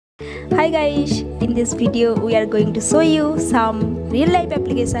Hi guys, in this video we are going to show you some real life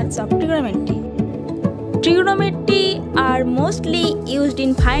applications of trigonometry. Trigonometry are mostly used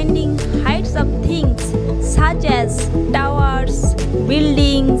in finding heights of things such as towers,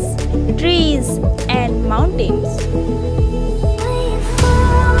 buildings, trees and mountains.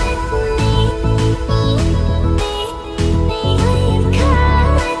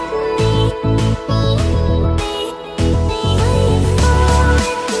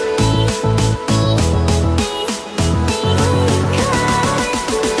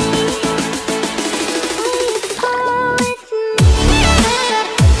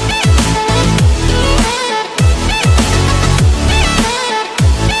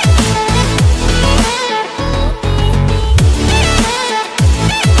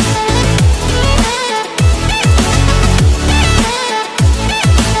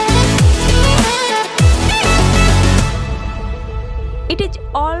 It is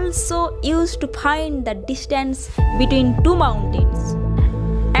also used to find the distance between two mountains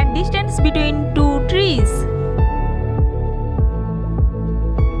and distance between two trees.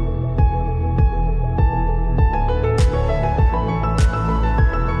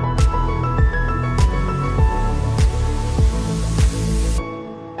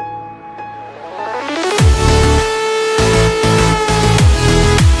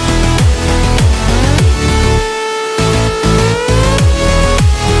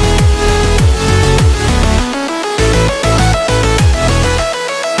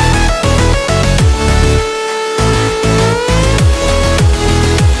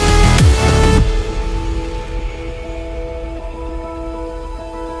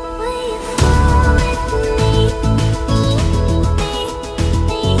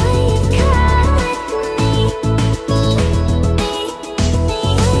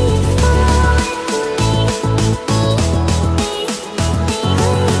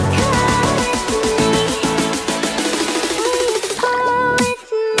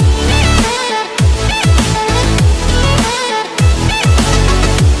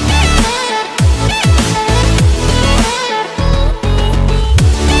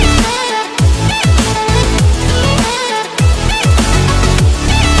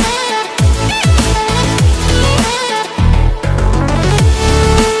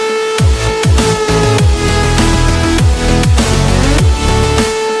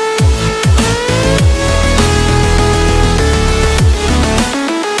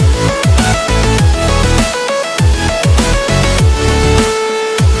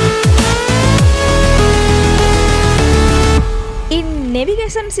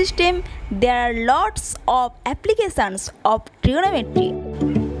 Navigation system, there are lots of applications of trigonometry.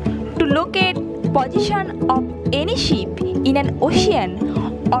 To locate position of any ship in an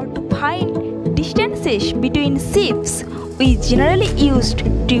ocean or to find distances between ships, we generally use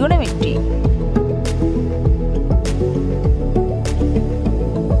trigonometry.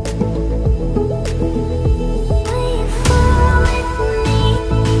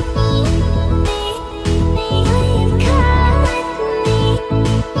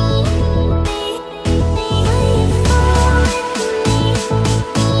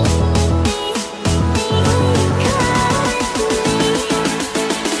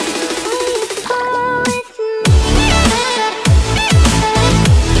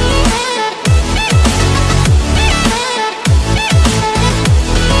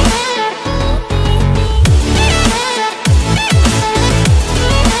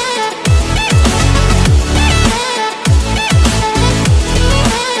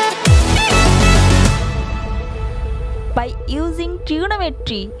 By using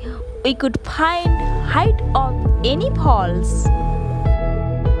trigonometry, we could find height of any falls.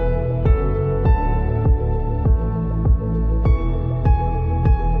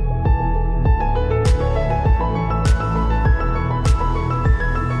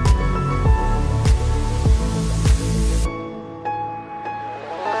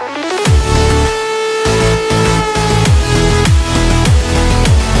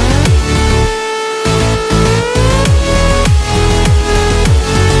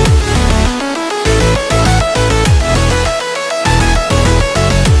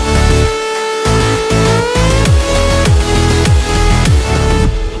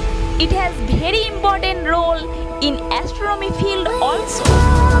 It has very important role in astronomy field also.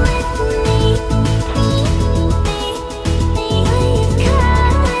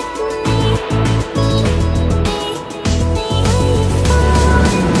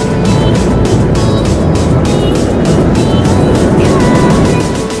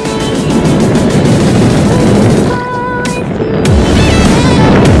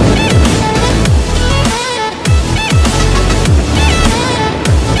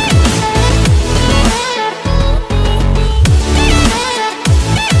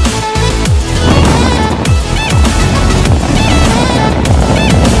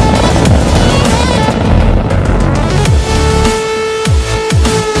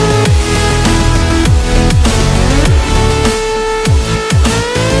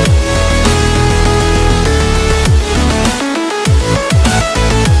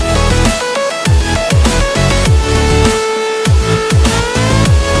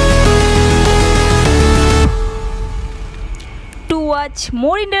 watch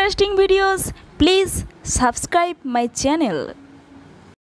more interesting videos, please subscribe my channel.